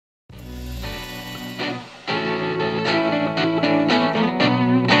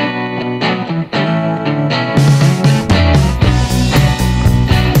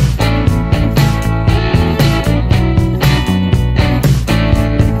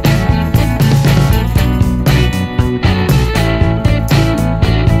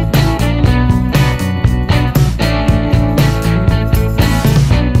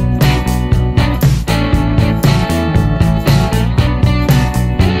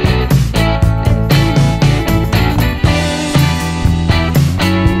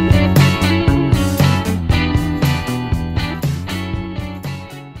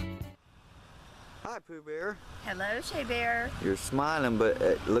Crochet Bear. You're smiling, but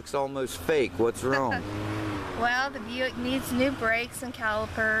it looks almost fake. What's wrong? Well, the Buick needs new brakes and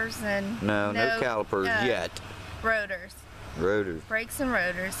calipers and No calipers yet. Rotors. Rotors. Brakes and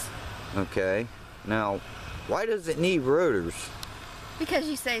rotors. Okay. Now, why does it need rotors? Because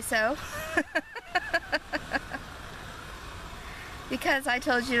you say so. Because I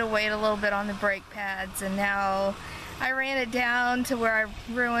told you to wait a little bit on the brake pads, and now I ran it down to where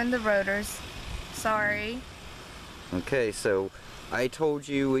I ruined the rotors. Sorry. Okay, so I told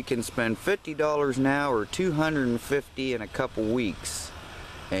you we can spend $50 now or $250 in a couple weeks.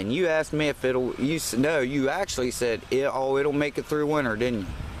 And you asked me if you actually said, it'll make it through winter, didn't you?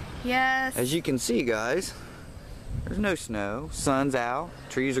 Yes. As you can see, guys, there's no snow, sun's out,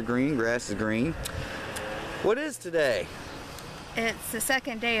 trees are green, grass is green. What is today? It's the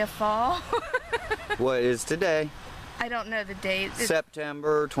second day of fall. What is today? I don't know the date. It's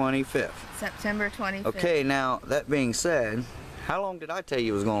September 25th. September 25th. Okay, now that being said, how long did I tell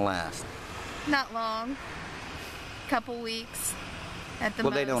you it was going to last? Not long. Couple weeks at the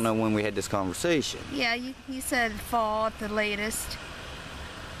most. Well, they don't know when we had this conversation. Yeah, you said fall at the latest.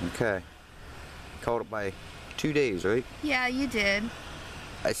 Okay. Called it by 2 days, right? Yeah, you did.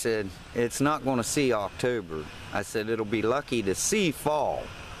 I said, it's not going to see October. I said, it'll be lucky to see fall.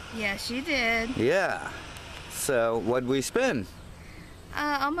 Yes, you did. Yeah. So, what'd we spend?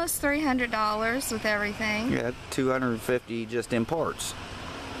 Almost $300 with everything. Yeah, $250 just in parts.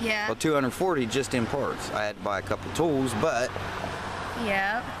 Yeah. Well, $240 just in parts. I had to buy a couple tools, but...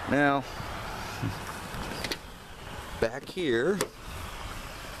 Yeah. Now, back here...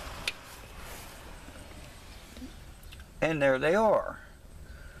 And there they are.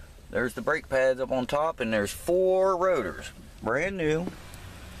 There's the brake pads up on top, and there's 4 rotors, brand new.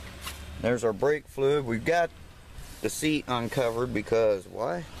 There's our brake fluid. We've got the seat uncovered because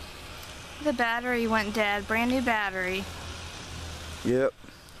why? The battery went dead. Brand new battery. Yep.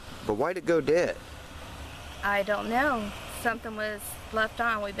 But why'd it go dead? I don't know. Something was left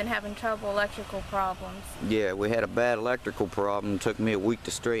on. We've been having trouble, electrical problems. Yeah, we had a bad electrical problem. It took me a week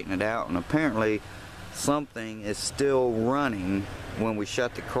to straighten it out, and apparently something is still running when we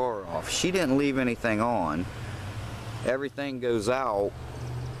shut the car off. She didn't leave anything on. Everything goes out,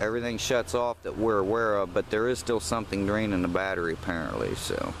 everything shuts off that we're aware of, but there is still something draining the battery apparently,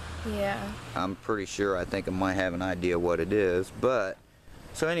 so yeah, I'm pretty sure, I think I might have an idea what it is. But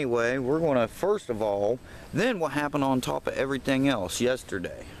so anyway, we're gonna first of all, then what happened on top of everything else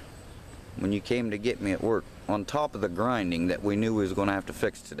yesterday when you came to get me at work, on top of the grinding that we knew we was going to have to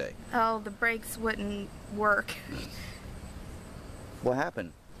fix today? Oh, the brakes wouldn't work. What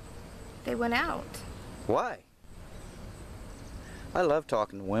happened? They went out. Why? I love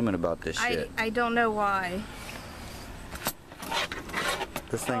talking to women about this shit. I don't know why.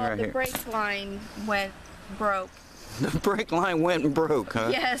 This thing right here. The brake line broke. The brake line went and broke, huh?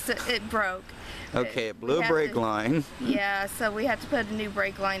 Yes, it broke. Okay, it blew a brake line. Yeah, so we have to put a new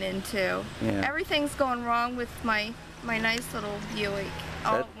brake line in too. Yeah. Everything's going wrong with my nice little Buick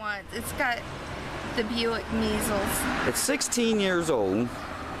all at once. It's got the Buick measles. It's 16 years old.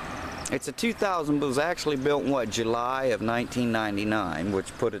 It's a 2000, but it was actually built in what, July of 1999,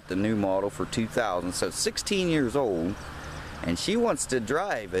 which put it the new model for 2000. So it's 16 years old, and she wants to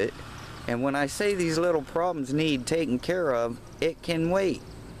drive it. And when I say these little problems need taken care of, it can wait.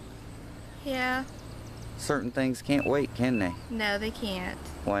 Yeah. Certain things can't wait, can they? No, they can't.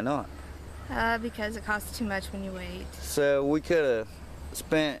 Why not? Because it costs too much when you wait. So we could have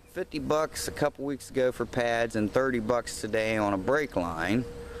spent 50 bucks a couple weeks ago for pads and 30 bucks today on a brake line.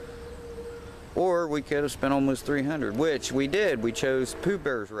 Or we could have spent almost 300, which we did. We chose Pooh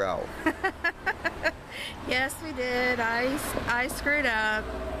Bear's route. Yes, we did. I screwed up.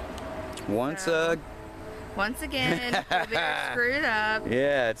 Once again, Pooh Bear screwed up.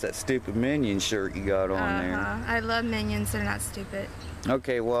 Yeah, it's that stupid Minion shirt you got on there. I love Minions. They're not stupid.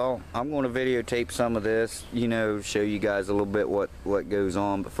 Okay, well, I'm going to videotape some of this, you know, show you guys a little bit what goes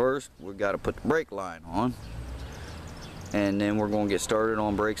on. But first, we've got to put the brake line on. And then we're going to get started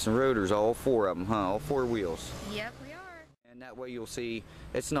on brakes and rotors, all 4 of them, huh? All 4 wheels. Yep, we are. And that way you'll see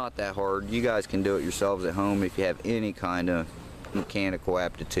it's not that hard. You guys can do it yourselves at home if you have any kind of mechanical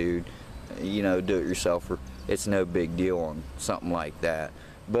aptitude. You know, do it yourself. It's no big deal on something like that.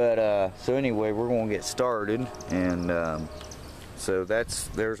 But so anyway, we're going to get started, and so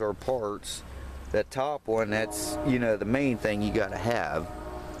there's our parts. That top one, that's, you know, the main thing you got to have.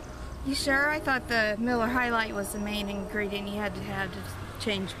 You sure? I thought the Miller Highlight was the main ingredient you had to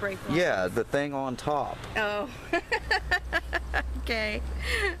change brake lines. Yeah, the thing on top. Oh. Okay.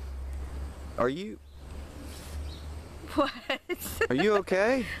 Are you? What? Are you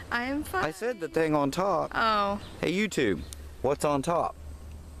okay? I am fine. I said the thing on top. Oh. Hey, YouTube, what's on top?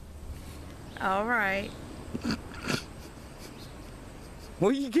 All right. What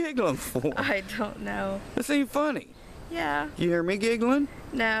are you giggling for? I don't know. This ain't funny. Yeah. You hear me giggling?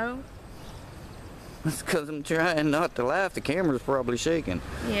 No. That's because I'm trying not to laugh. The camera's probably shaking.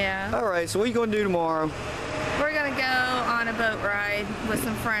 Yeah. All right, so what are you going to do tomorrow? We're going to go on a boat ride with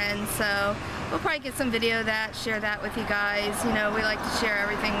some friends, so we'll probably get some video of that, share that with you guys. You know, we like to share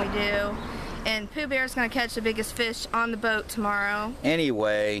everything we do. And Pooh Bear's going to catch the biggest fish on the boat tomorrow.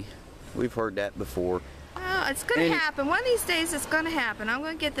 Anyway, we've heard that before. Oh, it's going to happen. One of these days it's going to happen. I'm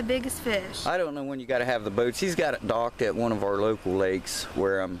going to get the biggest fish. I don't know when you got to have the boats. He's got it docked at one of our local lakes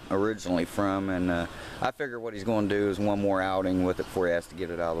where I'm originally from, and I figure what he's going to do is one more outing with it before he has to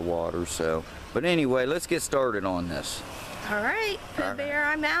get it out of the water. So, but anyway, let's get started on this. All right, Pooh Bear,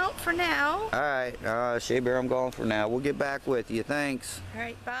 I'm out for now. All right, Shea Bear, I'm gone for now. We'll get back with you. Thanks. All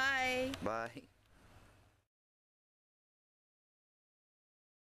right, bye. Bye.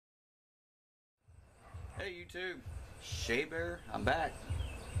 Hey YouTube, Shea Bear, I'm back.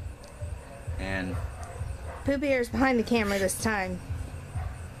 And Pooh Bear's behind the camera this time.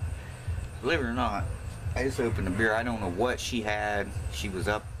 believe it or not, I just opened the beer. I don't know what she had. She was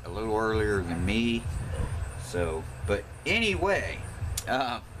up a little earlier than me. So, but anyway,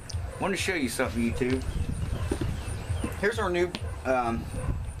 wanted to show you something, YouTube. Here's our new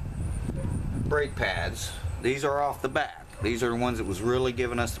brake pads. These are off the back. These are the ones that was really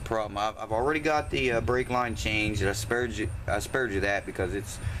giving us the problem. I've already got the brake line changed. I spared you that because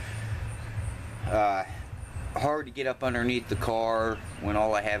it's hard to get up underneath the car when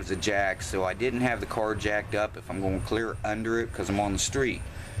all I have is a jack. So I didn't have the car jacked up if I'm going clear under it because I'm on the street.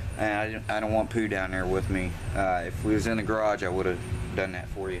 And I don't want Pooh down there with me. If we was in the garage, I would have done that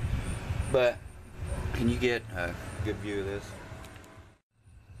for you. But can you get a good view of this?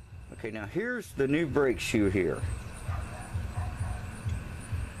 Okay, now here's the new brake shoe here.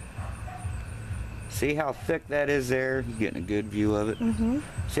 See how thick that is there? You're getting a good view of it.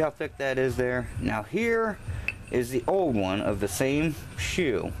 See how thick that is there? Now here is the old one of the same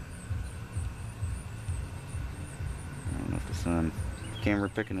shoe. I don't know if the camera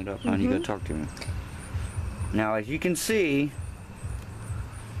picking it up, hon. You gotta talk to me. Now as you can see,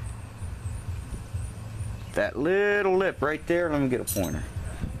 that little lip right there, let me get a pointer.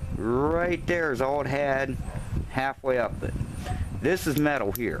 Right there is all it had halfway up it. This is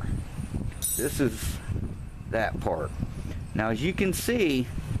metal here. This is that part. Now as you can see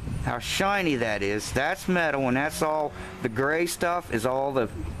how shiny that is, that's metal, and that's all the gray stuff is all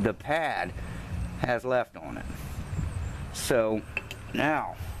the pad has left on it. So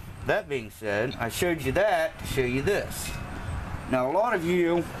now, that being said, I showed you that to show you this. Now a lot of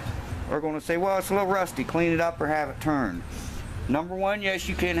you are going to say, well, it's a little rusty, clean it up or have it turned. Number one, yes,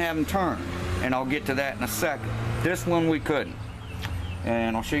 you can have them turned, and I'll get to that in a second. This one we couldn't,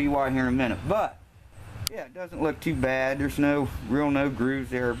 and I'll show you why here in a minute. But yeah, it doesn't look too bad. There's no grooves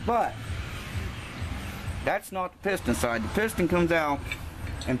there, but that's not the piston side. The piston comes out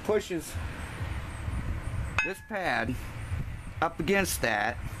and pushes this pad up against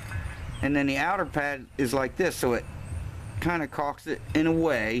that, and then the outer pad is like this, so it kind of cocks it in a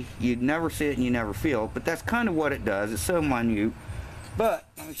way. You'd never see it and you never feel it, but that's kind of what it does. It's so minute. But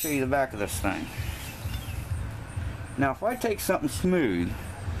let me show you the back of this thing. Now if I take something smooth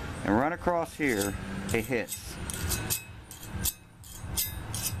and run across here, it hits.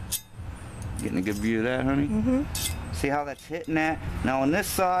 Getting a good view of that, honey? See how that's hitting that? Now on this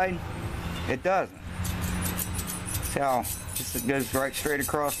side, it doesn't. See how it goes right straight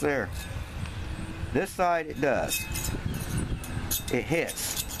across there. This side it does. It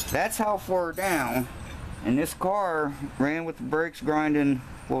hits. That's how far down. And this car ran with the brakes grinding,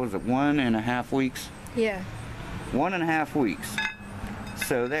 what was it, 1.5 weeks? Yeah. 1.5 weeks.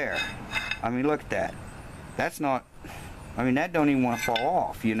 So there. I mean, look at that. That's not, I mean, that don't even want to fall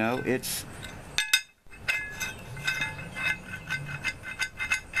off, you know. It's,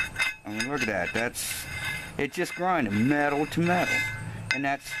 I mean, look at that. That's, it just grinded metal to metal. And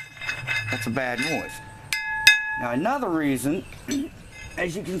that's a bad noise. Now another reason,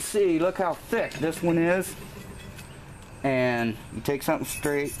 as you can see, look how thick this one is. And you take something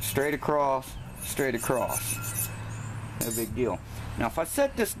straight across. No big deal. Now if I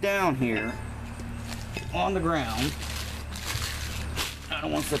set this down here on the ground, I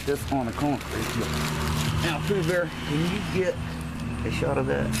don't want to set this on the concrete. Now Pooh Bear, can you get a shot of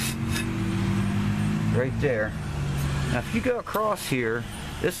that? Right there. Now if you go across here,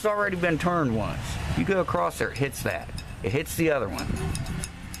 this has already been turned once. You go across there, it hits that. It hits the other one.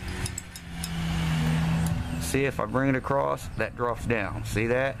 See, if I bring it across, that drops down. See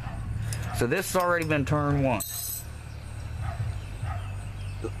that? So this has already been turned once.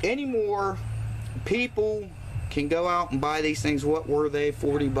 Anymore, people can go out and buy these things. What were they?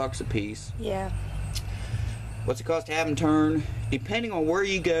 40 bucks a piece. Yeah. What's it cost to have them turned? Depending on where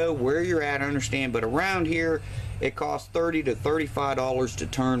you go, where you're at, I understand, but around here it costs $30 to $35 to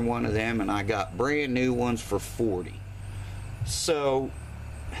turn one of them, and I got brand new ones for 40. So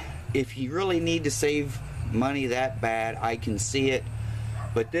if you really need to save money that bad, I can see it.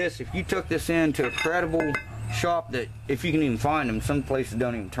 But this, if you took this into a credible shop, that if you can even find them, some places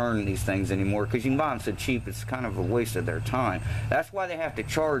don't even turn these things anymore because you can buy them so cheap, it's kind of a waste of their time. That's why they have to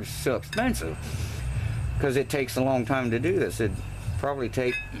charge so expensive, because it takes a long time to do this. It'd probably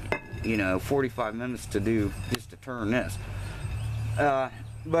take, you know, 45 minutes to do, just to turn this.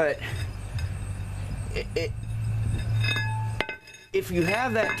 But if you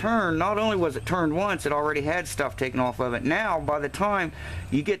have that turn, not only was it turned once, it already had stuff taken off of it. Now, by the time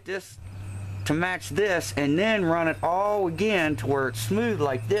you get this to match this, and then run it all again to where it's smooth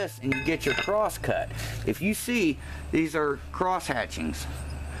like this, and you get your cross cut. If you see, these are cross hatchings.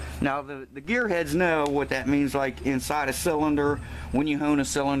 Now the gearheads know what that means, like inside a cylinder, when you hone a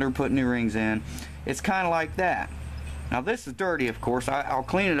cylinder, put new rings in. It's kind of like that. Now this is dirty, of course. I'll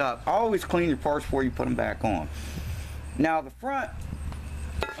clean it up. Always clean your parts before you put them back on. Now the front,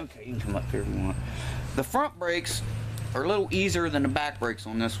 okay, you can come up here if you want. The front brakes are a little easier than the back brakes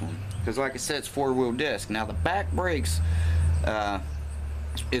on this one, because like I said, it's four-wheel disc. Now the back brakes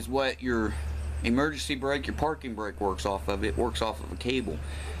is what your emergency brake, your parking brake works off of. It works off of a cable.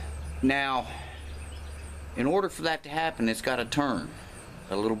 Now, in order for that to happen, it's got to turn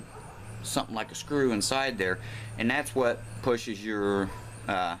a little, something like a screw inside there, and that's what pushes your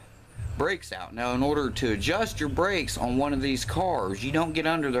brakes out. Now, in order to adjust your brakes on one of these cars, you don't get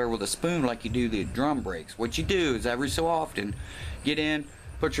under there with a spoon like you do the drum brakes. What you do is every so often get in,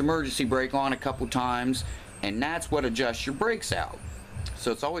 put your emergency brake on a couple times, and that's what adjusts your brakes out.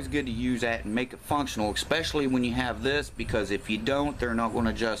 So it's always good to use that and make it functional, especially when you have this, because if you don't, they're not going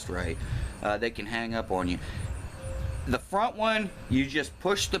to adjust right. They can hang up on you. The front one, you just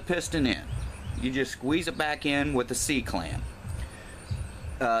push the piston in. You just squeeze it back in with the C-clamp.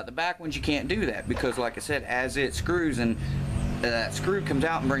 The back ones, you can't do that, because like I said, as it screws and that screw comes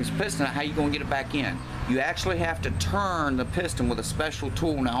out and brings the piston out, how you going to get it back in? You actually have to turn the piston with a special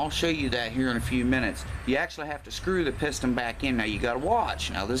tool. Now I'll show you that here in a few minutes. You actually have to screw the piston back in. Now you got to watch.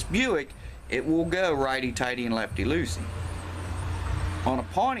 Now this Buick, it will go righty-tighty and lefty-loosey. On a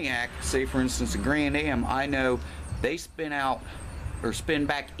Pontiac, say for instance a Grand Am, I know they spin out or spin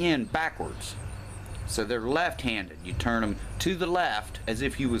back in backwards. So they're left-handed. You turn them to the left as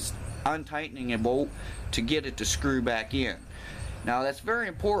if you was untightening a bolt to get it to screw back in. Now that's very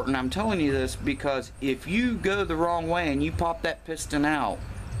important. I'm telling you this because if you go the wrong way and you pop that piston out,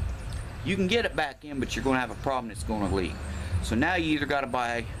 you can get it back in, but you're going to have a problem. It's going to leak. So now you either got to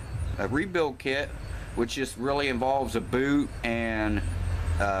buy a rebuild kit, which just really involves a boot and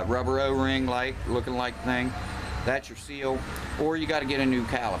rubber O-ring looking like thing. That's your seal. Or you got to get a new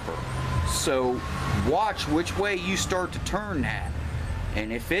caliper. So watch which way you start to turn that.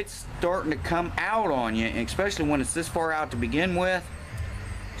 And if it's starting to come out on you, and especially when it's this far out to begin with,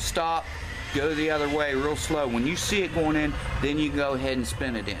 stop, go the other way real slow. When you see it going in, then you can go ahead and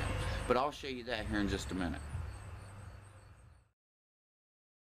spin it in. But I'll show you that here in just a minute.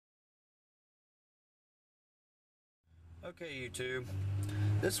 Okay, YouTube,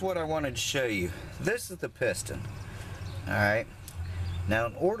 this is what I wanted to show you. This is the piston. Alright. Now,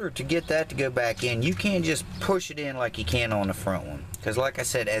 in order to get that to go back in, you can't just push it in like you can on the front one. Because like I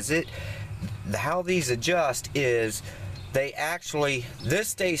said, how these adjust is this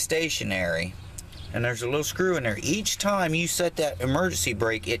stays stationary, and there's a little screw in there. Each time you set that emergency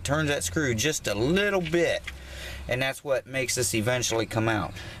brake, it turns that screw just a little bit, and that's what makes this eventually come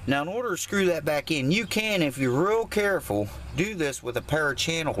out. Now, in order to screw that back in, you can, if you're real careful, do this with a pair of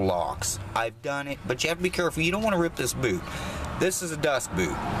channel locks. I've done it, but you have to be careful. You don't want to rip this boot. This is a dust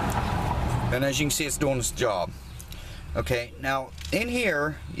boot, and as you can see, it's doing its job. Okay, now in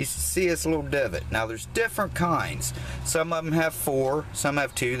here you see this little divot. Now there's different kinds. Some of them have 4, some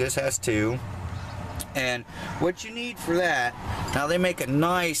have 2. This has 2. And what you need for that, now they make a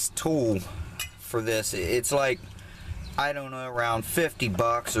nice tool for this. It's like, I don't know, around 50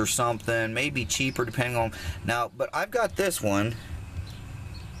 bucks or something, maybe cheaper depending on. Now, but I've got this one.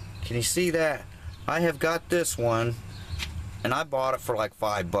 Can you see that? I have got this one, and I bought it for like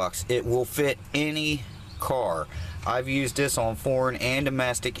 5 bucks. It will fit any car. I've used this on foreign and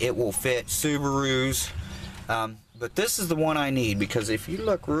domestic. It will fit Subarus. But this is the one I need, because if you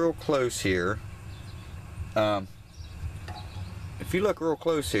look real close here, If you look real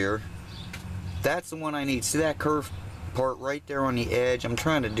close here, that's the one I need. See that curved part right there on the edge? I'm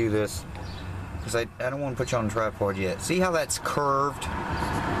trying to do this because I don't want to put you on a tripod yet. See how that's curved?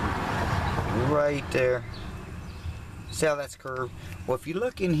 Right there. See how that's curved? Well, if you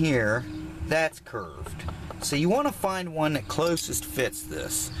look in here, that's curved. So you want to find one that closest fits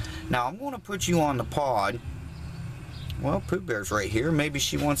this. Now I'm going to put you on the pod. Well, Pooh Bear's right here. Maybe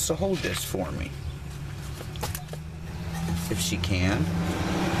she wants to hold this for me. If she can.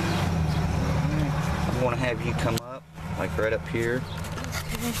 I'm going to have you come up, like right up here.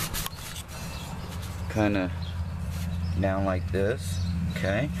 Okay. Kind of down like this.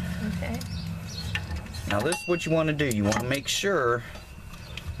 Okay. Okay. Now this is what you want to do. You want to make sure,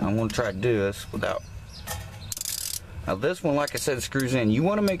 I'm going to try to do this without, now this one, like I said, screws in. You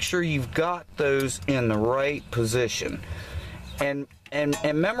want to make sure you've got those in the right position. And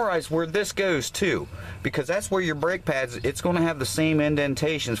memorize where this goes too, because that's where your brake pads, it's going to have the same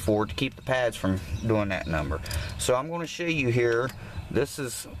indentations for it to keep the pads from doing that number. So I'm going to show you here. This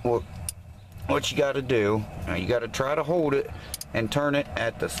is what you got to do. Now you got to try to hold it and turn it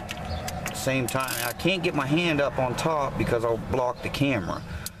at the same time. I can't get my hand up on top because I'll block the camera.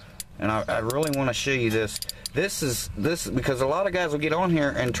 And I really want to show you this. This is because a lot of guys will get on here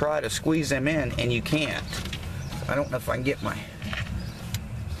and try to squeeze them in, and you can't. I don't know if I can get my,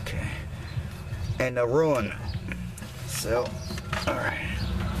 okay, and they'll ruin it. So, all right.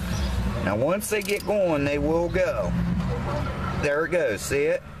 Now once they get going, they will go. There it goes, see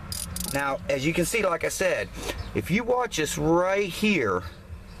it? Now, as you can see, like I said, if you watch this right here,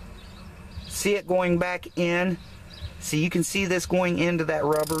 see it going back in? See, you can see this going into that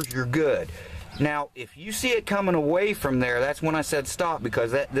rubber, you're good. Now, if you see it coming away from there, that's when I said stop,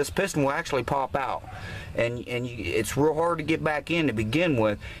 because this piston will actually pop out. And it's real hard to get back in to begin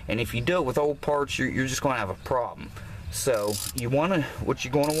with, and if you do it with old parts, you're just going to have a problem. So what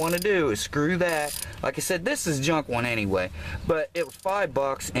you're going to want to do is screw that. Like I said, this is junk one anyway, but it was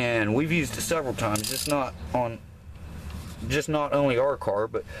 $5 and we've used it several times, just not only our car,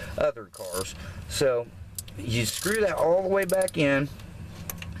 but other cars. So you screw that all the way back in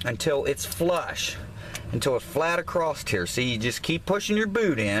until it's flush, until it's flat across here. See, you just keep pushing your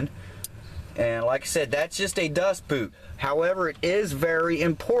boot in. And like I said, that's just a dust boot. However, it is very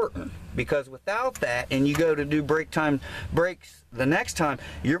important, because without that, and you go to do brakes the next time,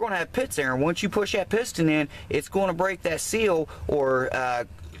 you're going to have pits there, and once you push that piston in, it's going to break that seal, or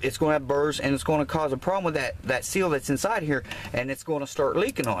it's going to have burrs, and it's going to cause a problem with that seal that's inside here, and it's going to start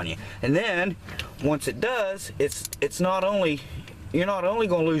leaking on you. And then once it does, you're not only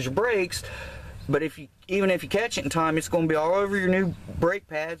going to lose your brakes, but even if you catch it in time, it's going to be all over your new brake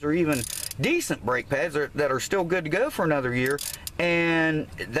pads, or even decent brake pads that are still good to go for another year, and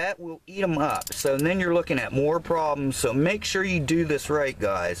that will eat them up. So then you're looking at more problems. So make sure you do this right,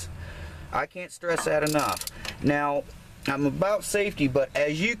 guys. I can't stress that enough. Now, I'm about safety, but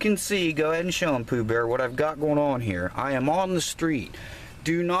as you can see, go ahead and show them, Pooh Bear, what I've got going on here. I am on the street.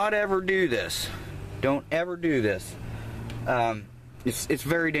 Do not ever do this. Don't ever do this. It's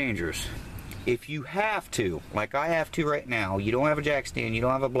very dangerous. If you have to, like I have to right now, you don't have a jack stand, you don't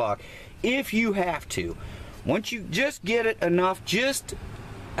have a block, if you have to, once you just get it enough, just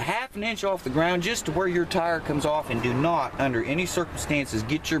a half an inch off the ground, just to where your tire comes off, and do not, under any circumstances,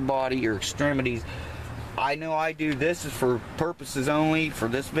 get your body, your extremities. I know I do. This is for purposes only, for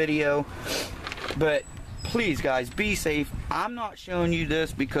this video, but please, guys, be safe. I'm not showing you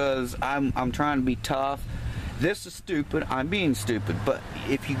this because I'm trying to be tough. This is stupid. I'm being stupid. But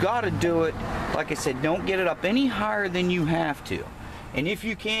if you got to do it, like I said, don't get it up any higher than you have to. And if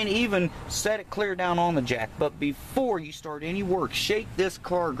you can, even set it clear down on the jack. But before you start any work, shake this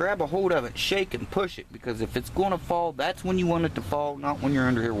car, grab a hold of it, shake and push it. Because if it's going to fall, that's when you want it to fall, not when you're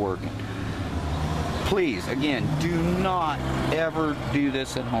under here working. Please, again, do not ever do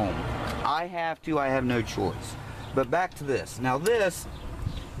this at home. I have to. I have no choice. But back to this. Now this,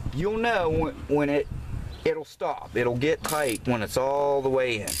 you'll know when it'll stop. It'll get tight when it's all the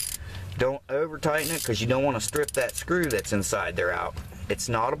way in. Don't over tighten it, because you don't want to strip that screw that's inside there out. It's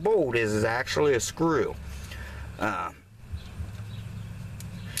not a bolt, it is actually a screw. And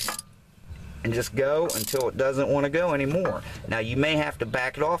just go until it doesn't want to go anymore. Now you may have to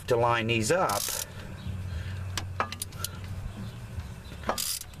back it off to line these up,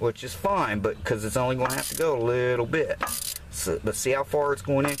 which is fine, but because it's only going to have to go a little bit. So, but see how far it's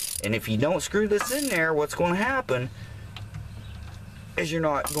going in? And if you don't screw this in there, what's going to happen is you're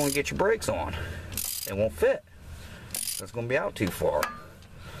not going to get your brakes on. It won't fit. It's going to be out too far.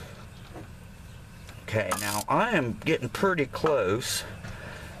 Okay, now I am getting pretty close.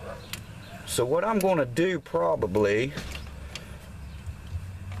 So what I'm going to do probably,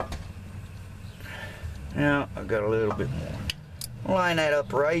 now I've got a little bit more. Line that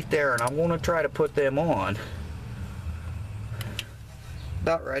up right there, and I'm going to try to put them on.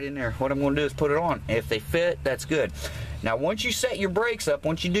 About right in there. What I'm going to do is put it on. If they fit, that's good. Now once you set your brakes up,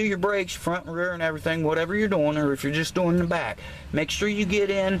 once you do your brakes, front and rear and everything, whatever you're doing, or if you're just doing the back, make sure you get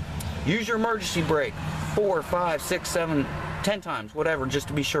in, use your emergency brake 4, 5, 6, 7, 10 times, whatever, just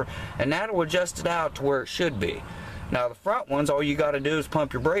to be sure. And that'll adjust it out to where it should be. Now the front ones, all you got to do is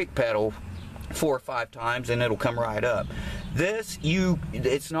pump your brake pedal 4 or 5 times and it'll come right up. This,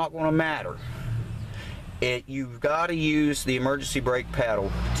 it's not going to matter. You've got to use the emergency brake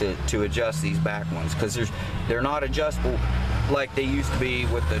pedal to adjust these back ones, because they're not adjustable like they used to be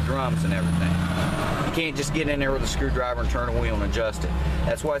with the drums and everything. You can't just get in there with a screwdriver and turn a wheel and adjust it.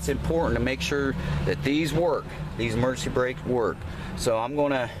 That's why it's important to make sure that these work. These emergency brakes work. So I'm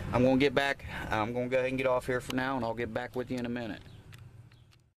gonna get back. I'm gonna go ahead and get off here for now, and I'll get back with you in a minute.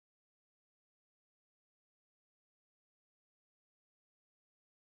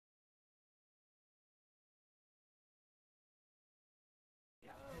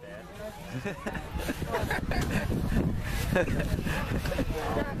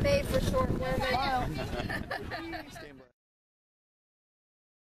 Not made for short women.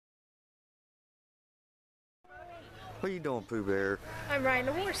 What are you doing, Pooh Bear? I'm riding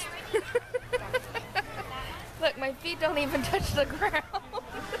a horse. Look, my feet don't even touch the ground.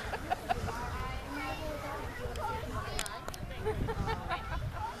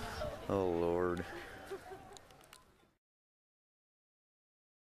 Oh Lord.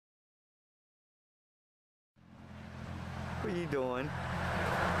 What are you doing?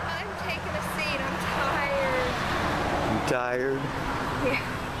 I'm taking a seat. I'm tired. You tired?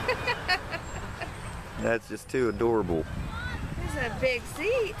 Yeah. That's just too adorable. This is a big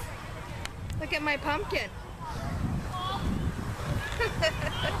seat. Look at my pumpkin.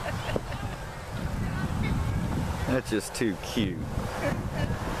 That's just too cute.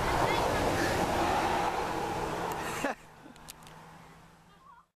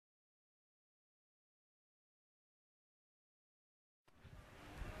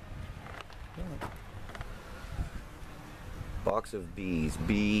 Box of bees.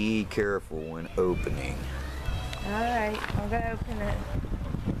 Be careful when opening. Alright, I'm gonna open it.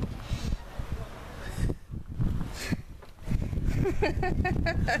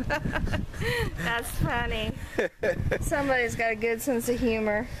 That's funny. Somebody's got a good sense of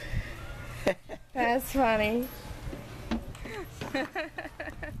humor. That's funny.